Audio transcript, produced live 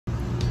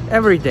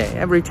every day,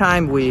 every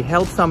time we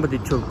help somebody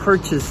to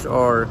purchase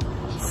or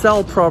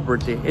sell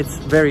property, it's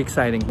a very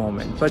exciting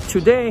moment. But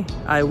today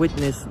I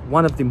witnessed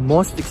one of the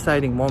most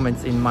exciting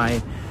moments in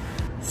my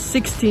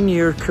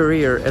 16-year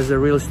career as a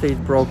real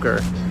estate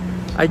broker.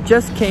 I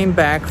just came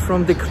back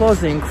from the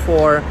closing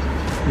for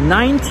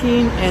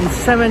 19 and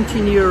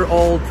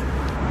 17-year-old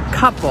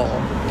couple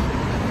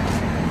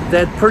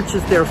that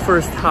purchased their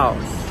first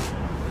house.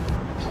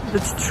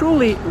 It's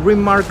truly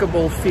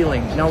remarkable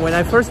feeling. Now, when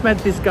I first met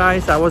these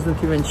guys, I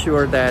wasn't even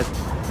sure that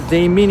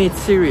they mean it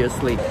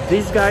seriously.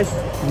 These guys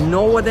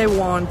know what they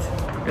want,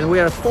 and we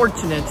are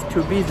fortunate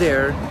to be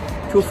there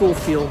to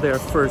fulfill their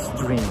first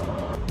dream.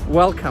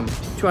 Welcome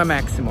to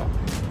Amaximmo,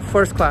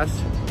 first class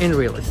in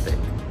real estate.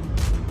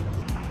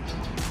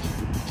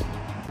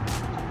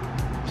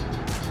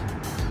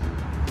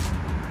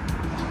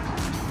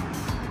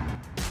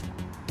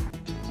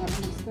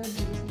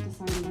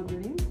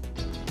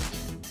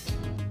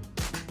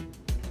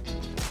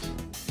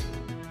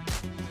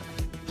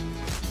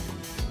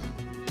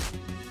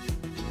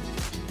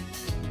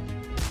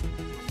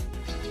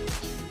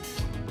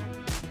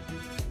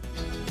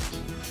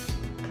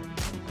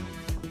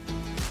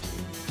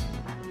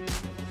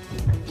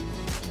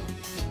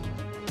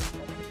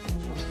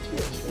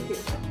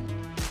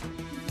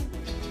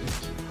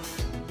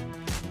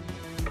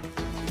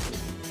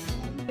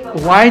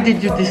 Why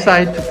did you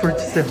decide to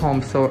purchase a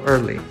home so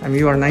early? I mean,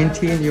 you are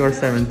 19, you are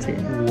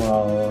 17.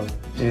 Well,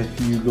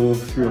 if you go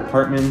through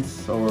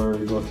apartments or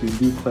you go through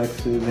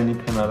duplexes, any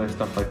kind of other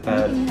stuff like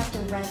that, you have to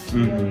rent,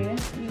 really.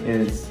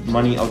 It's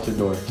money out the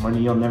door.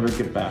 Money you'll never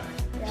get back.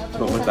 Yeah,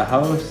 but with the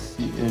house,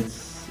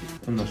 it's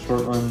in the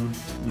short run,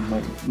 you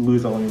might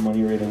lose all your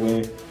money right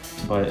away.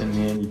 But in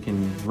the end, you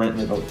can rent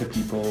it out to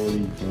people.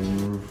 You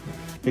can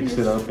fix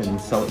it up and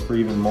sell it for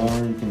even more.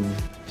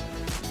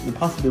 The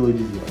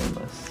possibilities are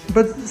endless.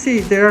 But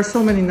see, there are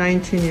so many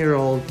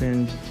 19-year-old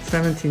and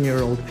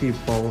 17-year-old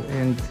people,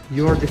 and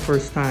you're the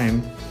first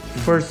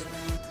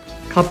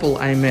couple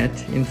I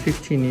met in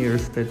 15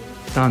 years that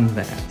done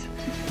that.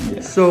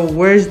 Yeah. So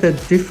where's the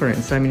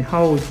difference? I mean,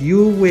 how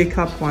you wake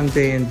up one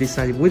day and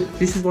decide,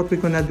 this is what we're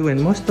gonna do,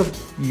 and most of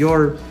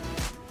your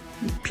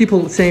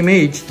people same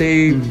age,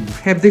 they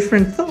have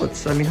different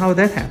thoughts. I mean, how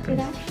that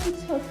happened? It actually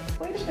took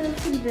quite a bit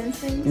of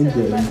convincing to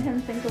let him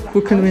think of a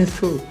Who convinced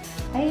who?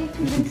 I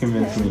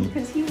convinced me. him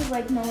because he was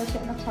like, no, let's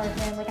get an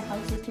apartment, like a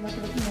house is too much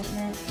of a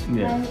commitment.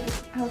 Yeah. And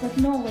I was like,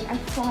 no, like I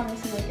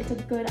promise you, like it's a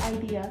good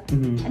idea.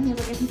 And he was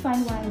like, if you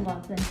find one I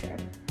love, then sure.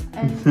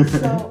 And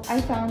so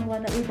I found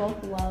one that we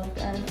both loved,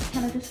 and it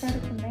kind of just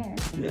started from there.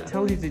 Yeah. To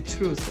tell you the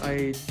truth,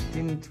 I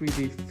didn't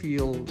really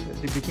feel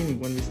at the beginning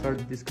when we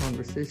started this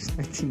conversation,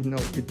 I didn't know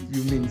that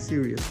you mean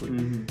seriously.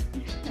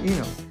 You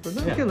know, but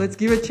okay, let's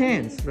give it a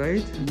chance,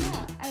 right?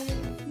 Yeah, I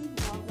really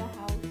love the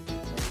house.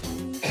 Like,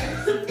 when we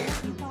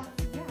first thought,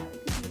 yeah,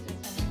 it could be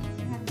just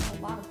it had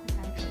a lot of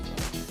potential.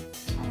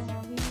 But I don't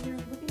know, we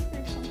were looking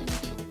for something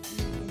to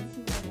move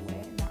into right away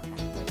and not have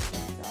to like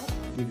fix up.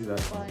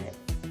 Exactly.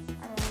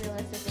 But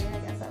realistically, I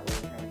guess that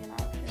wasn't really an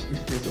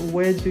option. So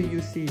where do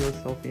you see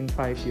yourself in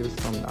 5 years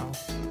from now?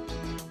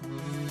 A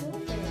little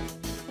bit,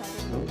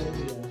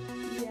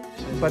 probably.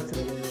 Yeah. But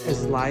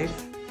as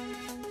life,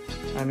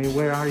 I mean,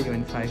 where are you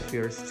in 5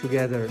 years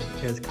together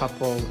as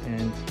couple,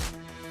 and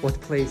what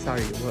place are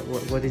you?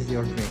 What is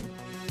your dream?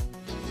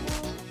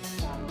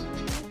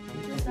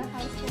 Just a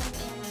house full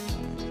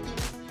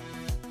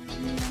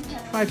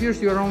 5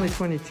 years, you are only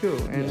 22,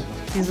 and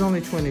he's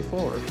only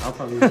 24. I'll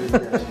probably be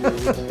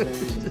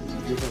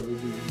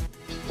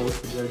close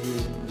to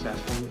graduating at that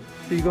point.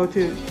 So you go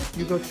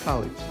to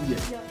college? Yeah.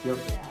 Yep.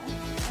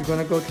 You're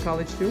gonna go to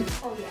college too?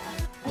 Oh yeah.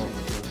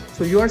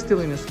 So you are still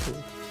in a school?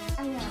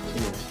 I am.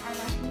 I'm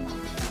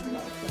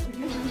actually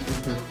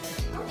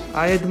not.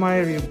 I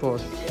admire you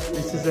both.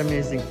 This is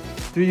amazing.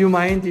 Do you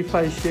mind if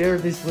I share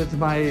this with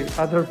my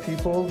other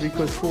people,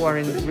 because who are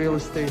in real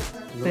estate?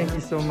 Thank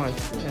you so much,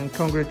 and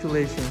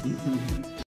congratulations.